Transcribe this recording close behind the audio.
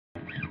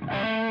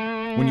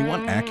When you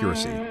want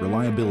accuracy,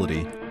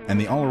 reliability, and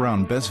the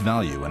all-around best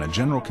value in a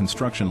general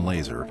construction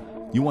laser,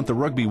 you want the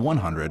Rugby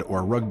 100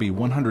 or Rugby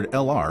 100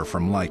 LR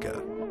from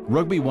Leica.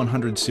 Rugby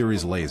 100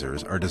 series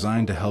lasers are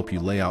designed to help you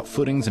lay out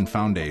footings and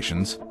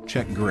foundations,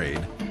 check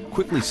grade,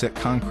 quickly set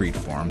concrete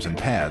forms and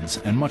pads,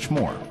 and much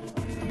more.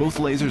 Both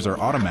lasers are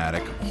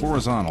automatic,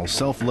 horizontal,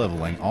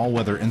 self-leveling,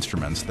 all-weather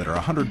instruments that are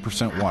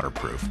 100%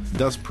 waterproof,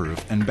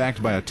 dustproof, and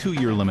backed by a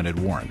 2-year limited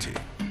warranty.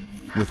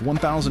 With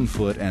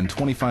 1,000-foot and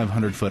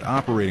 2,500-foot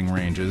operating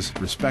ranges,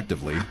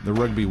 respectively, the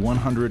Rugby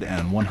 100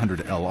 and 100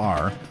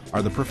 LR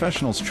are the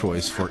professional's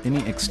choice for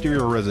any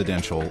exterior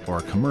residential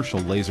or commercial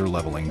laser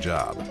leveling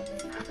job.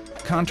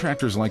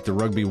 Contractors like the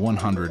Rugby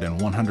 100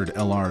 and 100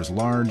 LR's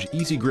large,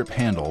 easy grip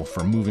handle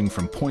for moving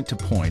from point to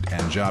point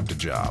and job to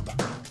job.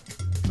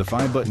 The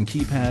 5-button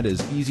keypad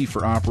is easy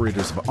for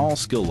operators of all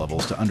skill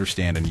levels to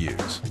understand and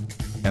use.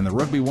 And the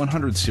Rugby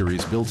 100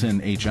 series built-in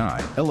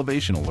HI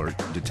elevation alert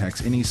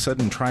detects any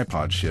sudden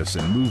tripod shifts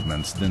and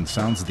movements, then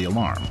sounds the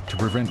alarm to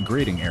prevent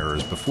grading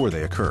errors before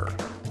they occur.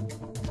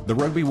 The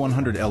Rugby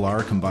 100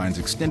 LR combines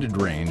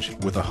extended range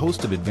with a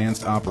host of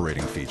advanced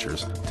operating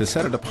features to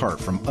set it apart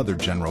from other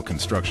general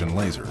construction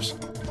lasers,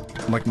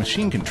 like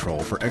machine control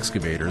for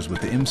excavators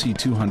with the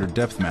MC200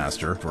 Depth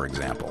Master, for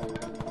example,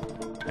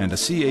 and a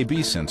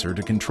CAB sensor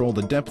to control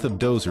the depth of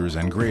dozers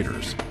and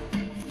graders,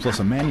 plus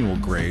a manual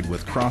grade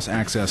with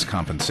cross-access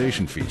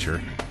compensation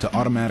feature to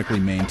automatically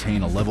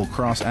maintain a level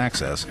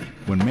cross-access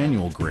when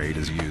manual grade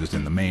is used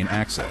in the main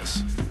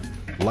access.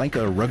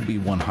 Leica Rugby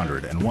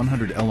 100 and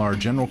 100 LR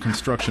general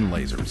construction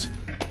lasers,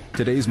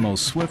 today's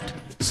most swift,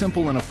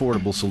 simple, and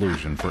affordable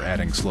solution for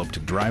adding slope to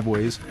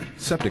driveways,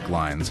 septic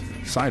lines,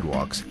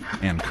 sidewalks,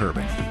 and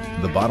curbing.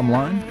 The bottom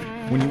line?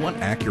 When you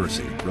want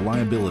accuracy,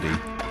 reliability,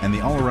 and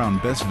the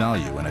all-around best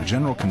value in a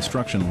general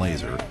construction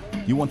laser,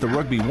 you want the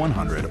Rugby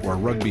 100 or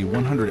Rugby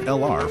 100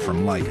 LR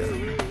from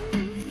Leica.